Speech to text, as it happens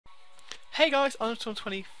Hey guys, I'm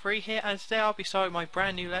 23 here, and today I'll be starting my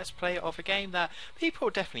brand new Let's Play of a game that people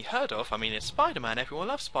definitely heard of. I mean, it's Spider-Man, everyone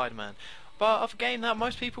loves Spider-Man. But of a game that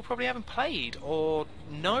most people probably haven't played or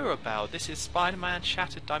know about. This is Spider-Man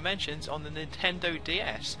Shattered Dimensions on the Nintendo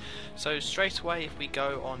DS. So straight away, if we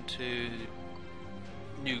go on to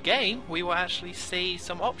new game, we will actually see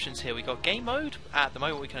some options here. We got game mode. At the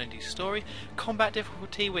moment we can only do story. Combat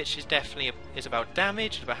difficulty, which is definitely is about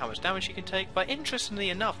damage, about how much damage you can take, but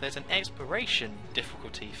interestingly enough there's an exploration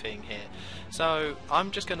difficulty thing here. So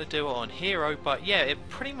I'm just going to do it on hero, but yeah, it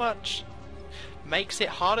pretty much makes it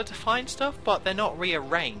harder to find stuff, but they're not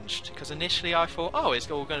rearranged, because initially I thought, oh,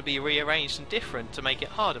 it's all going to be rearranged and different to make it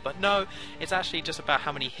harder, but no, it's actually just about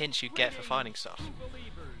how many hints you get for finding stuff.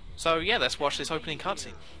 So yeah, let's watch this opening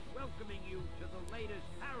cutscene. Welcoming you to the latest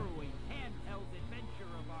harrowing handheld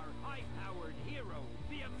adventure of our high-powered hero,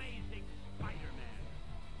 the amazing Spider-Man.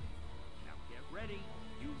 Now get ready.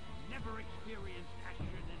 You've never experienced action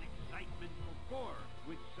and excitement before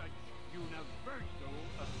with such universal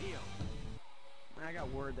appeal. I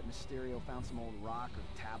got word that Mysterio found some old rock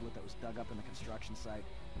or tablet that was dug up in the construction site.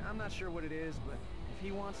 I'm not sure what it is, but if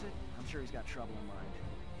he wants it, I'm sure he's got trouble in mind.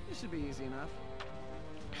 This should be easy enough.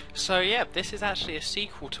 So yeah, this is actually a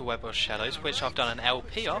sequel to Web of Shadows, which I've done an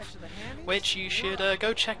LP of, which you should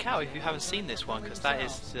go check out if you haven't seen this one, because that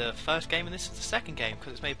is the first game and this is the second game,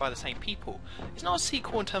 because it's made by the same people. It's not a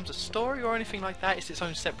sequel in terms of story or anything like that, it's its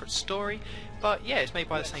own separate story, but yeah, it's made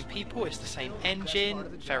by the same people, it's the same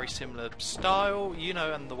engine, very similar style, you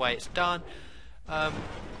know, and the way it's done.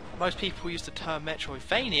 Most people use the term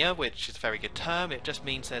Metroidvania, which is a very good term. It just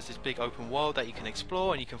means there's this big open world that you can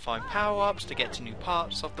explore and you can find power-ups to get to new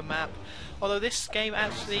parts of the map. Although this game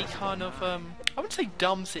actually kind of, I wouldn't say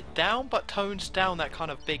dumbs it down, but tones down that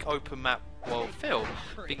kind of big open map world feel,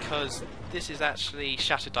 because this is actually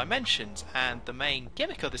Shattered Dimensions, and the main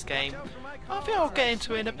gimmick of this game, I think I'll get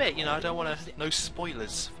into it in a bit, you know, I don't want to, no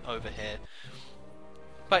spoilers over here.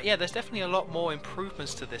 But yeah, there's definitely a lot more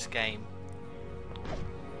improvements to this game.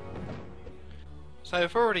 So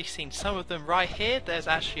I've already seen some of them right here. There's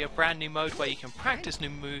actually a brand new mode where you can practice new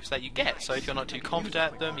moves that you get. So if you're not too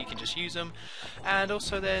confident at them, you can just use them. And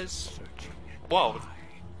also there's, well,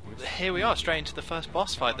 here we are straight into the first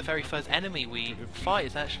boss fight. The very first enemy we fight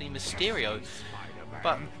is actually Mysterio.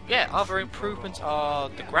 But yeah, other improvements are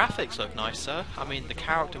the graphics look nicer. I mean, the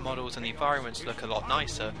character models and the environments look a lot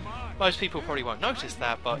nicer. Most people probably won't notice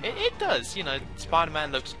that, but it does. You know,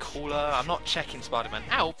 Spider-Man looks cooler. I'm not checking Spider-Man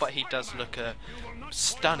out, but he does look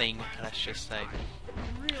stunning, let's just say.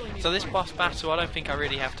 So this boss battle, I don't think I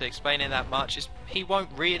really have to explain it that much. He won't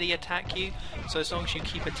really attack you, so as long as you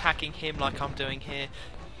keep attacking him like I'm doing here,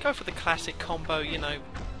 go for the classic combo, you know.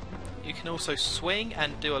 You can also swing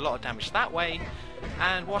and do a lot of damage that way.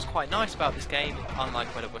 And what's quite nice about this game,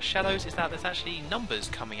 unlike Web of Shadows, is that there's actually numbers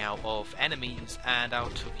coming out of enemies and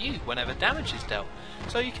out of you whenever damage is dealt.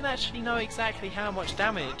 So you can actually know exactly how much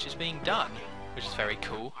damage is being done, which is very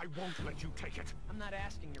cool. I won't let you take it. I'm not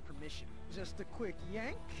asking your permission. Just a quick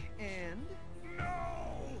yank and... No!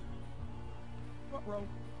 Front row.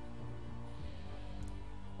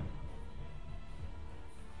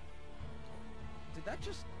 Did that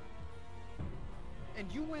just...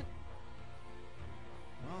 And you went...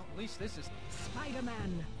 Well, at least this is...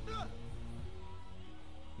 Spider-Man!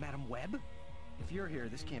 Madam Webb? If you're here,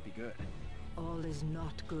 this can't be good. All is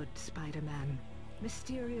not good, Spider-Man.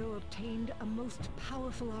 Mysterio obtained a most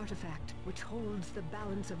powerful artifact which holds the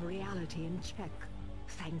balance of reality in check.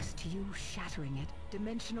 Thanks to you shattering it,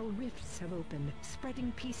 dimensional rifts have opened,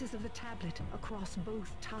 spreading pieces of the tablet across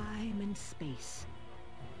both time and space.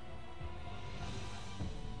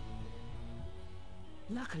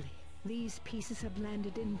 Luckily, these pieces have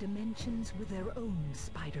landed in dimensions with their own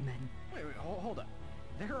Spider-Men. Wait, hold up.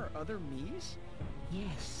 There are other me's?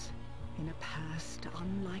 Yes, in a past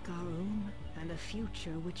unlike our own, and a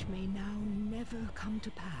future which may now never come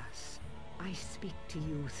to pass. I speak to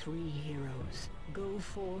you three heroes. Go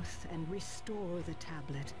forth and restore the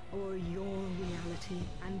tablet, or your reality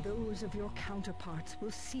and those of your counterparts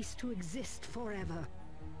will cease to exist forever.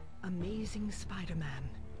 Amazing Spider-Man,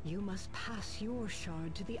 you must pass your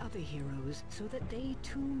shard to the other heroes so that they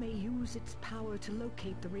too may use its power to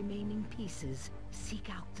locate the remaining pieces. Seek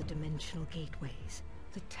out the dimensional gateways.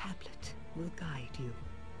 The tablet will guide you.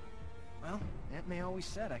 Well, Aunt May always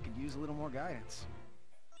said I could use a little more guidance.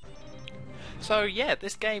 So yeah,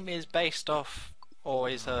 this game is based off, or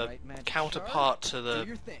is a counterpart to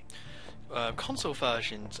the console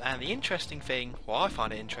versions, and the interesting thing, well I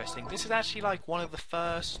find it interesting, this is actually like one of the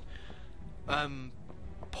first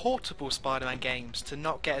portable Spider-Man games to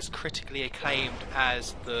not get as critically acclaimed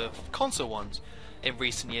as the console ones. in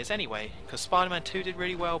recent years anyway, because Spider-Man 2 did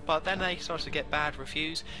really well, but then they started to get bad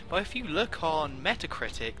reviews. But if you look on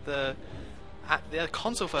Metacritic, the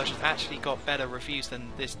console version actually got better reviews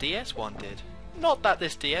than this DS one did. Not that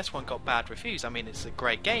this DS one got bad reviews, I mean it's a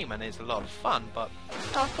great game and it's a lot of fun, but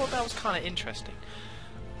I thought that was kind of interesting.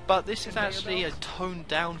 But this is actually a toned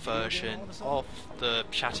down version of the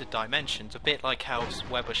Shattered Dimensions, a bit like how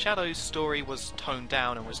Web of Shadows' story was toned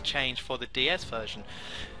down and was changed for the DS version,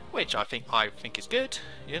 which I think is good,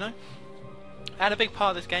 you know. And a big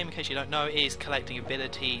part of this game, in case you don't know, is collecting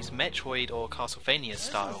abilities Metroid or Castlevania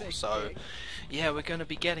style. So yeah, we're going to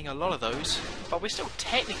be getting a lot of those, but we're still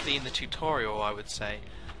technically in the tutorial, I would say.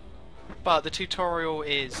 But the tutorial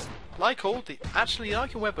is like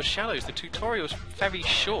like in Web of Shadows, the tutorial is very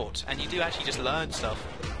short, and you do actually just learn stuff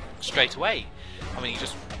straight away. I mean,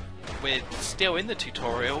 we're still in the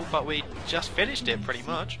tutorial, but we just finished it pretty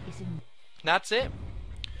much. That's it.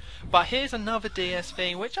 But here's another DS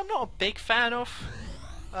thing, which I'm not a big fan of.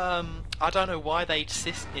 I don't know why they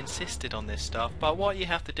insisted on this stuff, but what you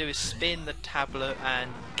have to do is spin the tablet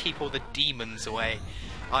and keep all the demons away.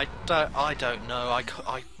 I don't know.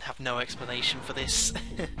 I have no explanation for this.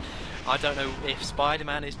 I don't know if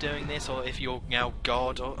Spider-Man is doing this or if you're now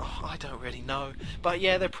God, or I don't really know. But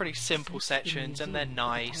yeah, they're pretty simple sections and they're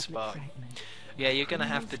nice, but yeah, you're gonna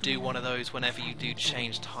have to do one of those whenever you do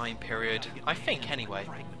change time period, I think anyway.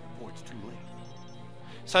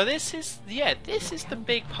 So this is the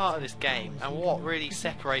big part of this game, and what really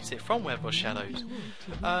separates it from Web of Shadows.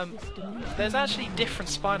 There's actually different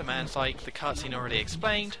Spider-Mans, like the cutscene already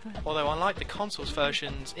explained, although unlike the consoles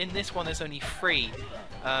versions, in this one there's only 3.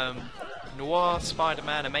 Noir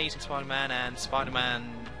Spider-Man, Amazing Spider-Man, and Spider-Man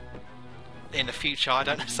in the future. I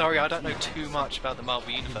don't know too much about the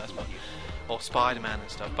Marvel Universe, or Spider-Man and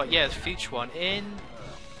stuff. But yeah, the future one. In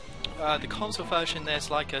the console version there's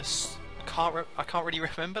like a I can't really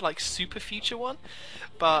remember, like super future one,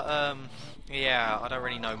 but yeah, I don't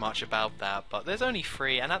really know much about that. But there's only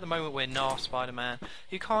 3, and at the moment we're not Spider-Man.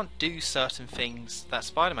 You can't do certain things that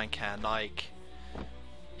Spider-Man can, like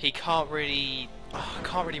he can't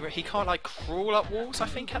like crawl up walls, I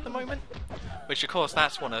think, at the moment. Which of course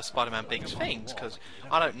that's one of Spider-Man's biggest things, because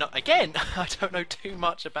I don't know. Again, I don't know too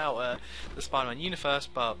much about the Spider-Man universe,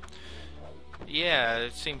 but yeah,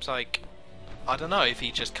 it seems like. I don't know if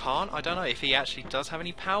he just can't. I don't know if he actually does have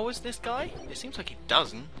any powers, this guy. It seems like he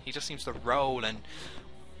doesn't. He just seems to roll, and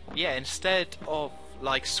yeah, instead of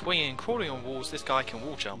like swinging and crawling on walls, this guy can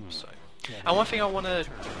wall jump. So, and one thing I want to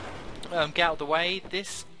get out of the way,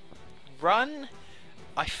 this run,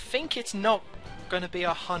 I think it's not going to be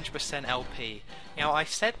 100% LP. Now, I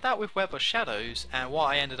said that with Web of Shadows, and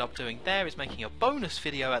what I ended up doing there is making a bonus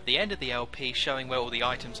video at the end of the LP showing where all the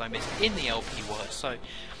items I missed in the LP were. So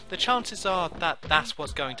the chances are that that's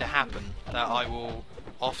what's going to happen, that I will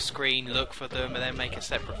off-screen look for them and then make a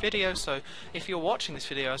separate video. So if you're watching this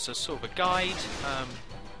video as a sort of a guide,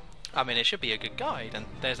 I mean, it should be a good guide, and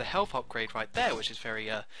there's a health upgrade right there, which is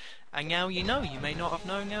very and now you know. You may not have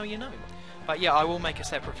known, now you know. But yeah, I will make a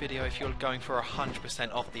separate video if you're going for 100%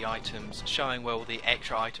 of the items, showing where all the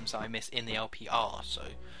extra items that I miss in the LP are. So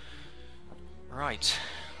right,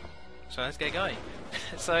 so let's get going.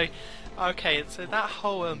 So okay, so that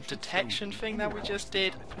whole detection thing that we just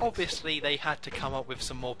did, obviously they had to come up with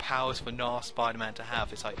some more powers for Noir Spider-Man to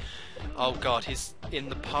have. It's like, oh god, he's in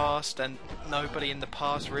the past and nobody in the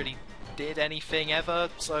past really did anything ever,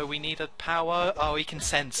 so we need a power. Oh, he can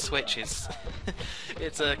send switches.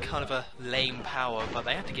 It's a kind of a lame power, but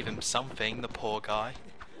they had to give him something, the poor guy.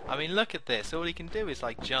 I mean, look at this, all he can do is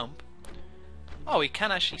like jump. Oh, he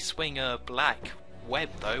can actually swing a black web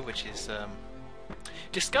though, which is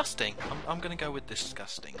disgusting. I'm going to go with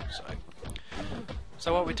disgusting.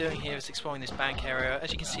 So what we're doing here is exploring this bank area.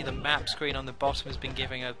 As you can see, the map screen on the bottom has been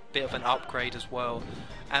giving a bit of an upgrade as well,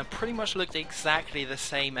 and pretty much looked exactly the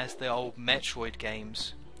same as the old Metroid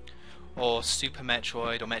games, or Super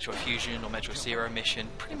Metroid, or Metroid Fusion, or Metroid Zero Mission.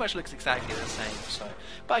 Pretty much looks exactly the same. So,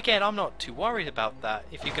 but again, I'm not too worried about that.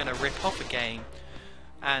 If you're going to rip off a game,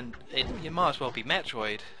 and you might as well be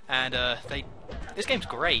Metroid. And this game's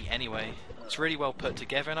great anyway. It's really well put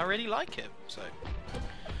together, and I really like it.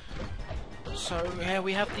 So yeah,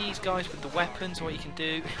 we have these guys with the weapons. What you can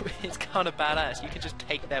do, it's kind of badass. You can just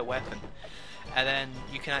take their weapon, and then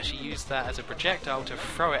you can actually use that as a projectile to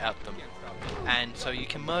throw it at them, and so you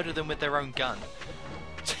can murder them with their own gun.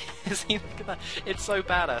 See, look at that. It's so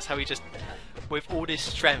badass how he just, with all his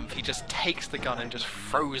strength, he just takes the gun and just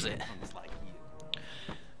throws it.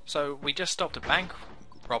 So we just stopped a bank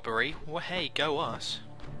robbery. Well, hey, go us.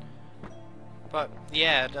 But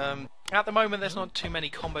yeah, At the moment there's not too many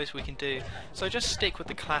combos we can do, so just stick with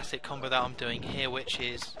the classic combo that I'm doing here, which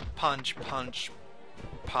is punch, punch,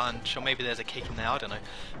 punch, or maybe there's a kick in there, I don't know.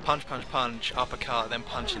 Punch, punch, punch, uppercut, then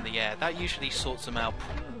punch in the air. That usually sorts them out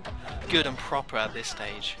good and proper at this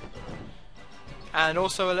stage. And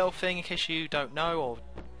also a little thing in case you don't know, or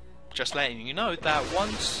just letting you know, that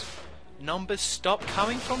once numbers stop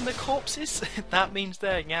coming from the corpses, that means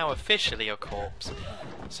they're now officially a corpse.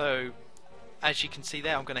 So as you can see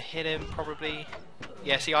there, I'm going to hit him probably.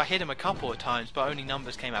 Yeah, see, I hit him a couple of times, but only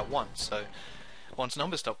numbers came out once. So once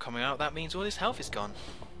numbers stop coming out, that means all his health is gone.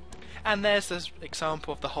 And there's this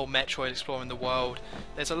example of the whole Metroid exploring the world.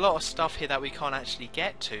 There's a lot of stuff here that we can't actually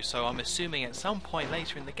get to, so I'm assuming at some point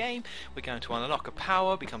later in the game we're going to unlock a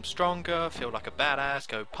power, become stronger, feel like a badass,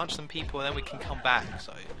 go punch some people, and then we can come back.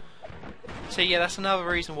 So yeah, that's another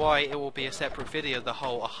reason why it will be a separate video, the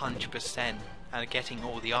whole 100% and getting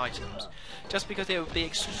all the items. Just because it would be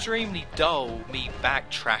extremely dull me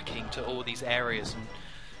backtracking to all these areas, and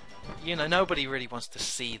you know, nobody really wants to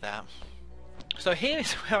see that. So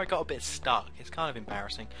here's where I got a bit stuck. It's kind of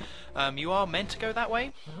embarrassing. You are meant to go that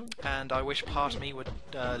way, and I wish part of me would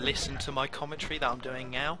listen to my commentary that I'm doing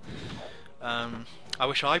now. I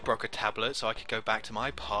wish I broke a tablet so I could go back to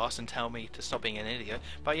my past and tell me to stop being an idiot.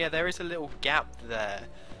 But yeah, there is a little gap there.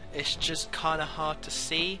 It's just kind of hard to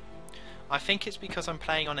see. I think it's because I'm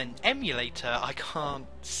playing on an emulator, I can't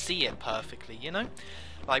see it perfectly, you know?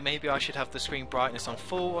 Like maybe I should have the screen brightness on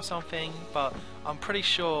full or something, but I'm pretty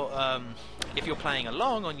sure if you're playing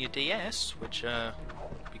along on your DS, which would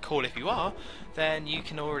be cool if you are, then you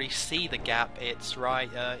can already see the gap. It's right,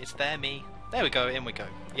 it's there, me. There we go, in we go.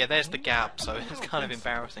 Yeah, there's the gap, so it's kind of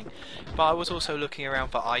embarrassing. But I was also looking around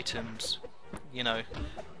for items, you know,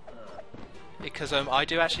 because I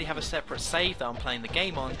do actually have a separate save that I'm playing the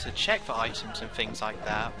game on to check for items and things like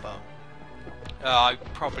that, but I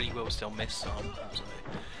probably will still miss some. So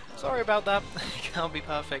sorry about that. Can't be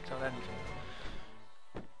perfect on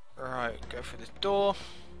anything. Alright, go through this door.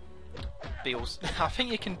 Be all, I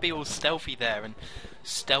think you can be all stealthy there and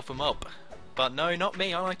stealth him up. But no, not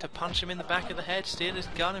me. I like to punch him in the back of the head, steal his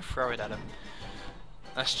gun and throw it at him.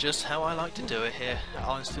 That's just how I like to do it here at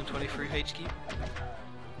Einstein 23 HQ.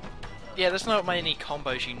 Yeah, there's not many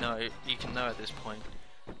combos you can know at this point.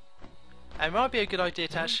 And it might be a good idea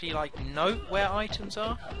to actually like note where items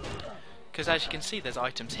are, because as you can see there's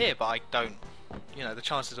items here, but I don't, you know, the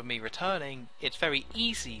chances of me returning, it's very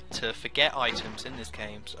easy to forget items in this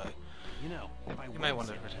game, so You know, if I you may want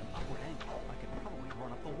to return. upward angle, I could probably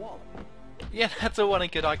run up the wall. Yeah, that's all well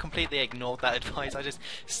and good. I completely ignored that advice. I just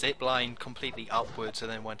zip lined completely upwards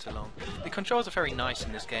and then went along. The controls are very nice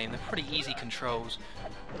in this game. They're pretty easy controls.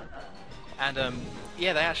 And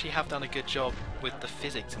yeah, they actually have done a good job with the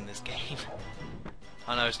physics in this game.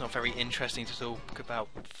 I know it's not very interesting to talk about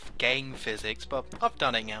game physics, but I've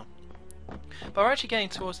done it now. But we're actually getting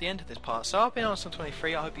towards the end of this part, so I've been on some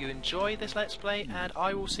 23. I hope you enjoy this Let's Play, and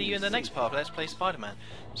I will see you in the next part of Let's Play Spider-Man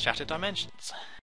Shattered Dimensions.